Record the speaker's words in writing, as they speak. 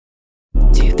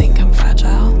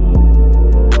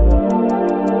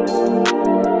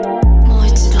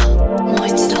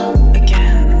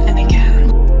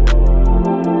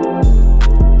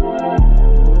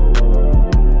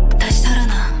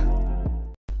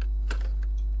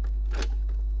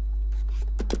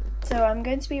So I'm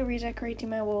going to be redecorating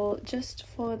my wall just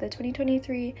for the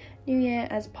 2023 New Year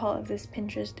as part of this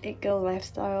Pinterest It Girl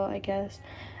lifestyle, I guess,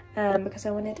 because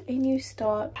I wanted a new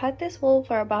start. I had this wall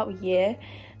for about a year,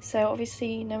 so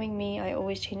obviously knowing me, I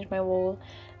always change my wall.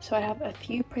 So I have a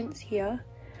few prints here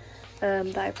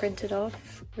that I printed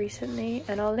off recently,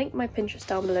 and I'll link my Pinterest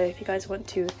down below if you guys want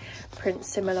to print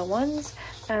similar ones.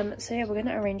 So yeah, we're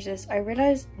gonna arrange this. I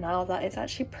realized now that it's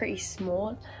actually pretty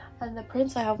small and the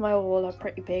prints I have on my wall are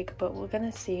pretty big, but we're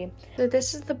gonna see. So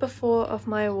this is the before of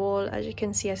my wall. As you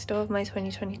can see, I still have my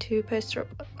 2022 poster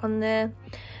on there.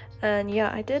 And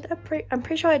yeah, I'm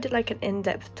pretty sure I did like an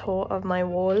in-depth tour of my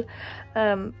wall.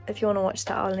 If you want to watch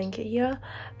that, I'll link it here.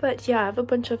 But yeah, I have a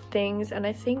bunch of things, and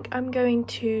I think I'm going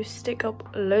to stick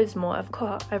up loads more. I've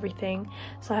got everything,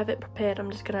 so I have it prepared. I'm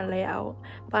just gonna lay it out,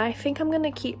 but I think I'm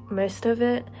gonna keep most of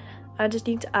it. I just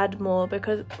need to add more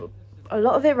because a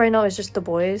lot of it right now is just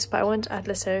theboyz, but I want to add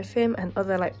lesserafim and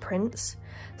other like prints.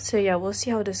 So yeah, we'll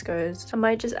see how this goes. I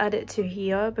might just add it to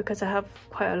here because I have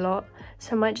quite a lot,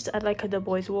 so I might just add like a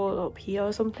theboyz wall up here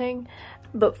or something.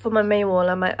 But for my main wall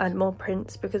I might add more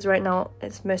prints because right now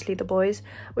it's mostly theboyz,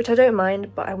 which I don't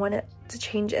mind, but I want it to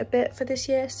change it a bit for this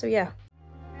year. So yeah.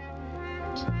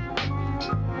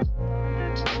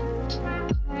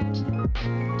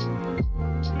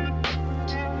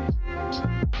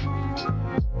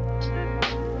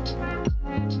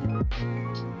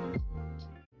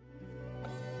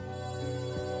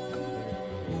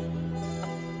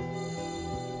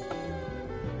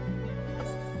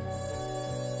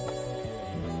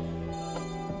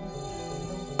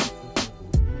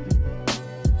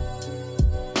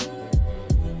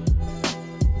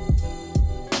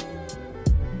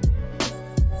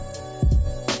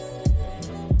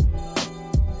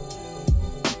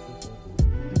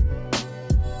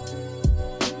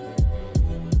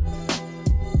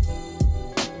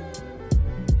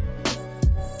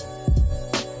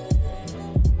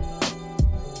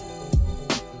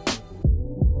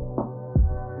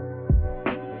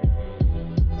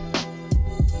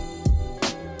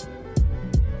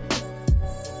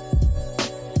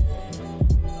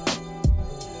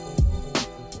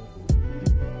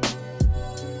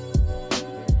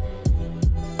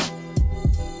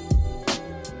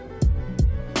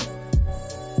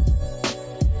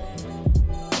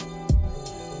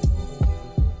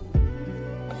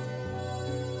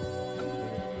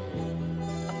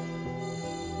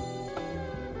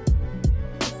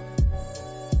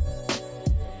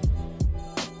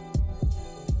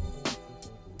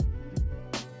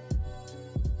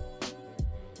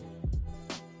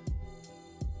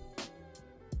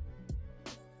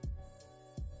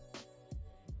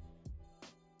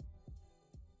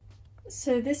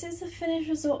 So this is the finished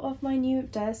result of my new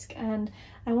desk, and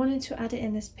I wanted to add it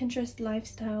in this Pinterest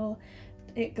lifestyle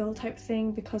it girl type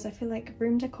thing because I feel like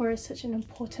room decor is such an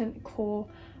important core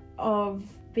of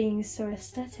being so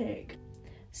aesthetic.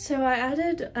 So I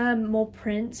added more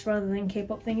prints rather than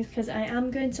K-pop things because I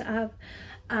am going to have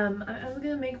I'm going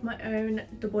to make my own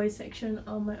theboyz section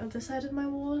on my other side of my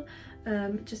wall,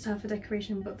 just to have for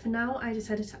decoration, but for now I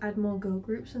decided to add more girl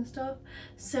groups and stuff.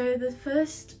 So the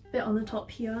first bit on the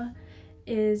top here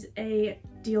is a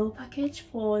Dior package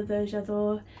for the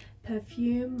J'adore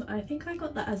perfume. I think I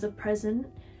got that as a present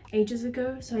ages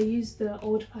ago, so I used the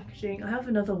old packaging. I have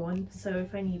another one, so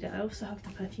if I need it, I also have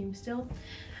the perfume still.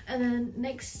 And then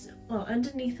next, well,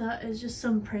 underneath that is just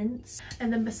some prints,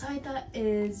 and then beside that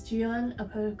is Jiyeon, a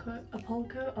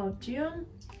polka of Jiyeon,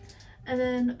 and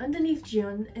then underneath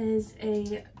Jiyeon is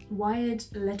a wired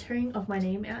lettering of my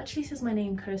name. It actually says my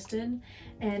name Kirstyn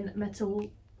in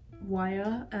metal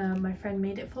wire. My friend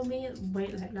made it for me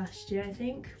like last year, I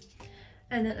think.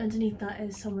 And then underneath that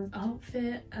is someone's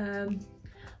outfit.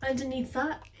 Underneath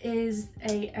that is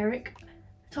a Eric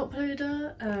top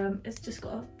loader. It's just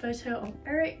got a photo of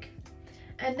Eric,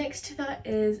 and next to that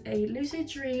is a Lucid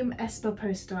Dream aespa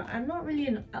poster. I'm not really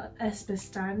an aespa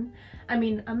stan. I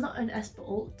mean, I'm not an aespa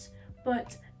alt,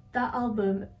 but that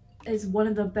album is one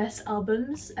of the best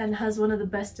albums and has one of the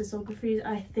best discographies,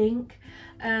 I think.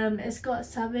 It's got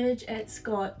Savage, it's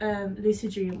got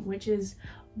Lucid Dream, which is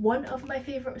one of my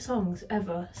favorite songs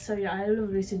ever. So yeah, I love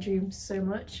Lucid Dream so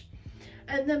much.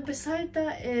 And then beside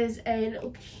that is a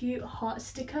little cute heart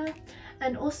sticker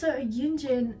and also a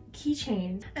Yunjin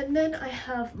keychain. And then I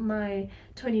have my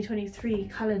 2023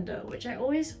 calendar, which I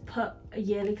always put a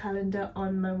yearly calendar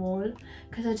on my wall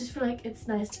because I just feel like it's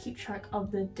nice to keep track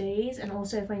of the days, and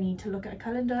also if I need to look at a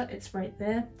calendar, it's right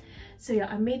there. So yeah,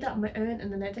 I made that on my own,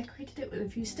 and then I decorated it with a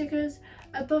few stickers.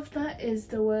 Above that is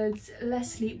the words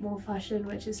 "Less sleep, more fashion,"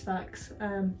 which is faqs.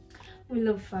 We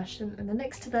love fashion. And then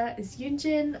next to that is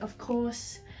Yunjin, of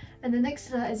course, And then next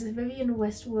to that is a Vivienne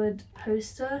Westwood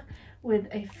poster with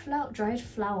a dried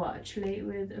flower actually,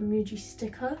 with a Muji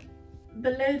sticker.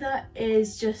 Below that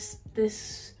is just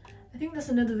this, I think that's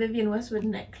another Vivienne Westwood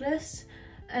necklace.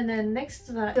 And then next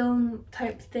to that film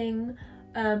type thing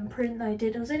print that I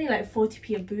did, it was only like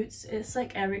 40p a boots. It's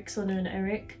like Eric's on an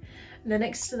Eric. And then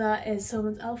next to that is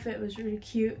someone's outfit. It was really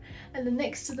cute. And then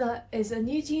next to that is a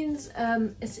newjeans.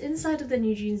 It's inside of the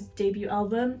newjeans debut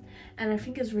album, and I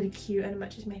think it's really cute and it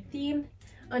matches my theme.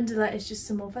 Under that is just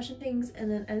some more fashion things, and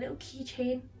then a little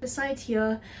keychain. Beside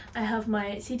here I have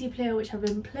my CD player, which I've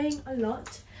been playing a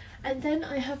lot. And then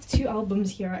I have two albums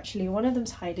here actually. One of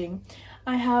them's hiding.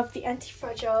 I have the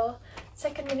Anti-Fragile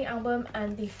second mini album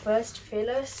and the first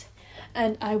Fearless,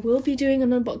 and I will be doing an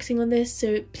unboxing on this,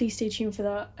 so please stay tuned for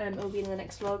that. It'll be in the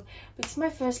next vlog. But this is my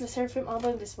first lesserafim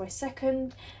album, this is my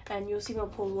second, and you'll see my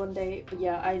pull one day. But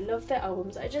yeah, I love their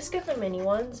albums. I just get the mini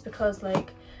ones because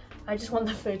like I just want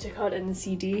the photo card and the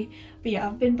CD. But yeah,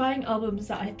 I've been buying albums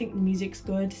that I think the music's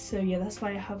good, so yeah, that's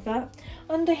why I have that.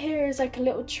 Under here is like a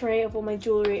little tray of all my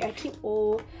jewelry. I keep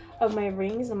all of my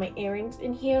rings and my earrings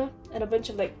in here, and a bunch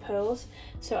of like pearls.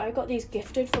 So I got these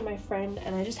gifted from my friend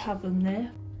and I just have them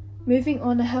there. Moving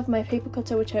on, I have my paper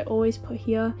cutter, which I always put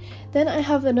here. Then I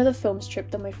have another film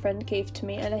strip that my friend gave to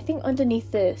me, and I think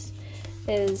underneath this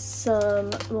is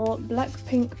some more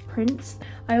Blackpink prints.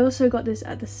 I also got this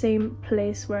at the same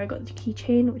place where I got the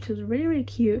keychain, which was really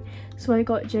cute. So I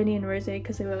got Jenny and Rose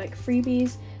because they were like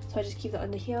freebies, so I just keep that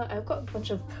under here. I've got a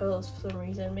bunch of pearls for some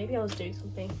reason. Maybe I was doing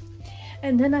something.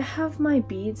 And then I have my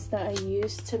beads that I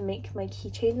use to make my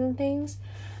keychains and things,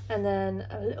 and then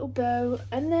a little bow,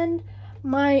 and then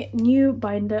my new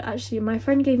binder. Actually, my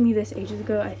friend gave me this ages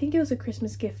ago. I think it was a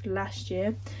Christmas gift last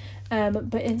year.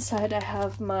 But inside I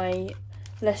have my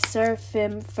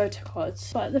lesserafim photo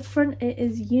cards. But at the front it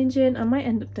is Yunjin. I might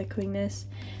end up decoing this.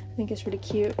 I think it's really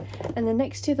cute. And then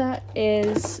next to that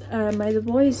is my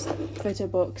theboyz photo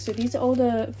book. So these are all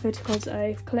the photo cards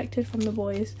I've collected from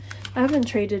theboyz. I haven't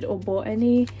traded or bought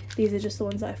any. These are just the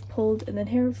ones that I've pulled. And then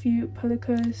here are a few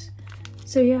policos.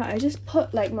 So yeah, I just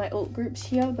put like my alt groups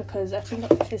here because I think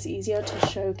it's easier to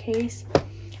showcase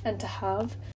and to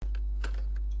have.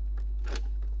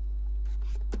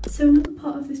 So another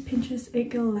part of this Pinterest it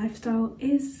girl lifestyle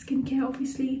is skincare,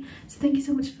 obviously. So thank you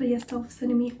so much for yesstyle for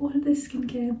sending me all of this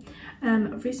skincare.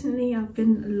 Recently I've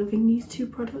been loving these two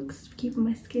products for keeping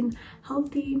my skin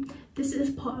healthy. This is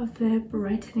part of their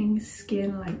brightening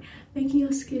skin, like making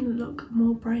your skin look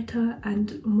more brighter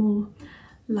and more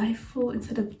lifeful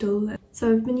instead of dull.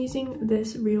 So I've been using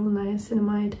this real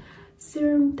niacinamide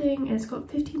serum thing. It's got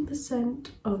 15%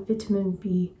 of vitamin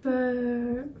B,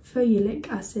 ferulic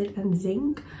acid and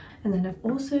zinc. And then I've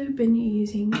also been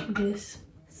using this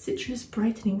citrus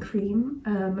brightening cream,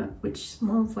 which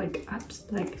smells like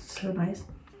so nice.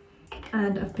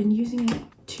 And I've been using it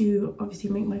to obviously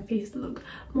make my face look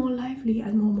more lively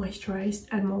and more moisturized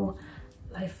and more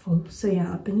lifeful. So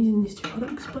yeah, I've been using these two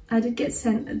products. But I did get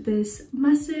sent this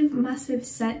massive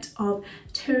set of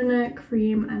toner,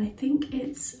 cream, and I think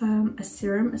it's a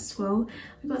serum as well.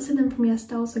 I got sent them from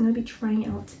yesstyle, so I'm going to be trying it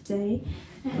out today.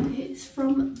 And it is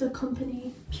from the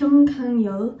company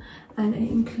Pyonghangyul, and it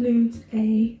includes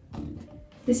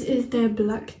this is their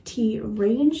black tea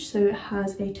range. So it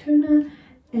has a toner,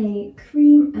 a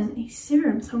cream and a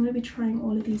serum. So I'm going to be trying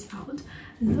all of these out.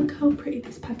 And look how pretty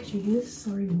this packaging is.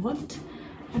 Sorry, what?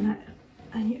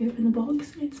 And you open the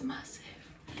box, it's massive.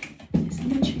 It's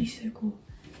literally so cool.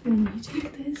 And then you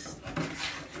take this.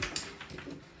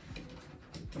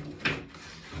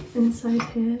 Inside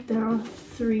here there are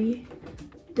 3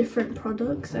 different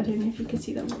products. I don't know if you can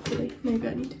see them properly. Maybe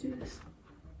I need to do this.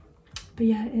 But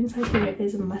yeah, inside here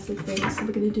is a massive thing. So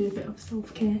we're going to do a bit of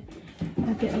self-care,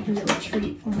 a bit of a little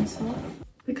treat for myself.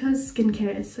 Because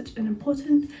skincare is such an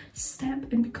important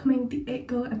step in becoming the it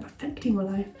girl and perfecting your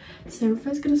life. So we're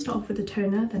first going to start off with the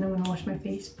toner, then I'm going to wash my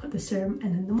face, put the serum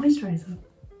and then the moisturizer.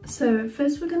 So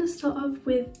first we're going to start off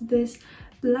with this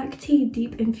black tea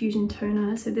deep infusion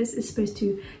toner. So this is supposed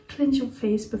to cleanse your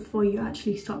face before you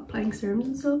actually start applying serums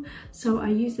and stuff. So I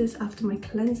use this after my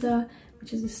cleanser,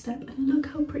 which is a step, and look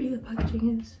how pretty the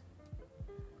packaging is.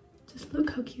 Just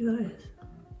look how cute that is.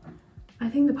 I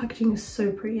think the packaging is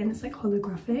so pretty and it's like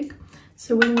holographic.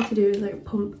 So what I need to do is like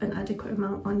pump an adequate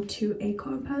amount onto a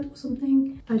cotton pad or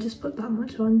something. I just put that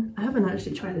much on. I haven't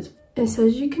actually tried this. It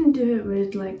says you can do it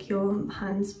with like your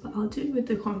hands, but I'll do it with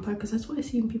the cotton pad because that's what I've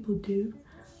seen people do.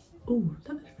 Oh,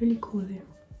 that was really cool there.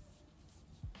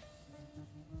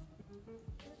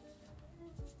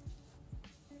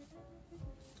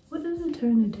 What does the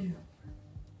toner do?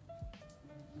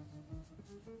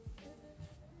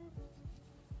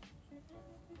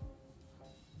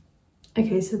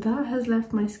 Okay, so that has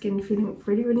left my skin feeling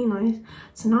really nice.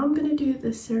 So now I'm gonna do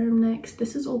the serum next.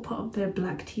 This is all part of their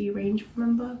black tea range,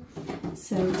 remember?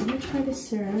 So I'm gonna try the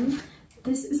serum.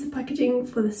 This is the packaging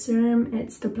for the serum.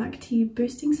 It's the black tea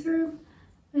boosting serum,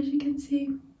 as you can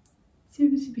see.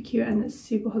 Super cute, and it's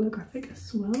super holographic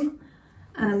as well.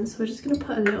 So we're just gonna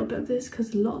put a little bit of this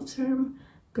because a lot of serum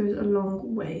goes a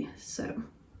long way. So I'm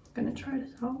gonna try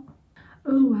this out.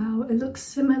 Oh wow, it looks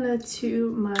similar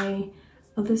to my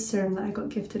other serum that I got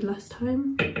gifted last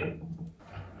time.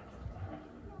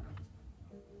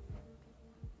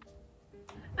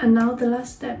 And now the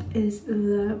last step is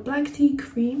the black tea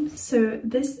cream. So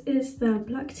this is the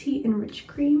black tea enriched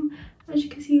cream. As you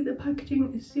can see, the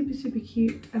packaging is super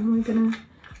cute, and we're gonna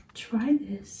try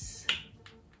this.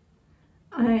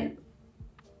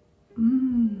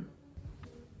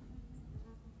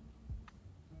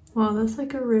 Wow, that's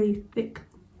like a really thick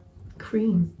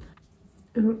cream.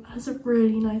 It has a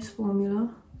really nice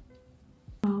formula.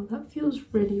 Wow, that feels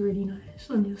really nice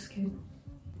on your skin.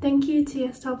 Thank you to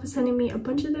yesstyle for sending me a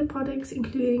bunch of their products,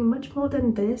 including much more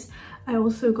than this. I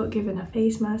also got given a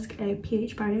face mask, a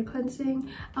pH barrier cleansing.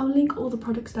 I'll link all the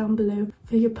products down below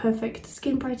for your perfect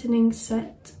skin brightening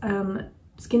set,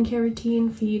 skincare routine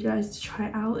for you guys to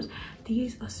try out.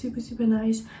 These are super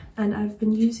nice, and I've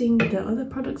been using the other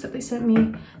products that they sent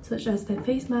me, such as their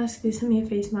face mask. They sent me a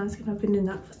face mask, and I've been doing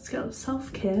that for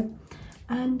self-care.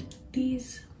 And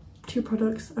these two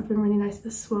products have been really nice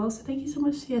as well. So thank you so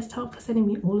much to yesstyle for sending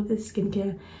me all of this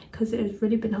skincare, because it has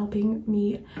really been helping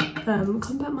me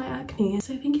combat my acne.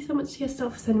 So thank you so much to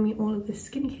yesstyle for sending me all of this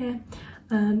skincare.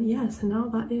 Yeah, so now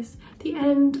that is the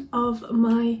end of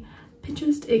my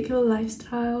Pinterest it girl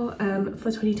lifestyle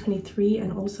for 2023,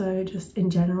 and also just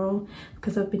in general,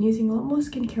 because I've been using a lot more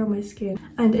skincare on my skin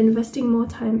and investing more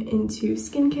time into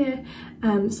skincare,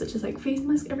 such as like face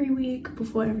mask every week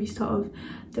before every start of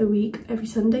the week. Every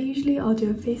Sunday usually I'll do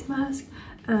a face mask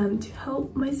to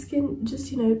help my skin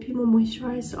just, you know, be more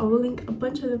moisturized. So I will link a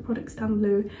bunch of the products down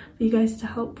below for you guys to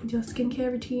help with your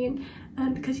skincare routine,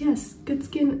 because yes, good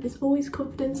skin is always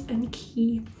confidence and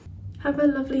key. Have a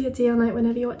lovely day or night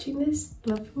whenever you're watching this.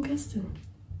 Love from Kirstyn.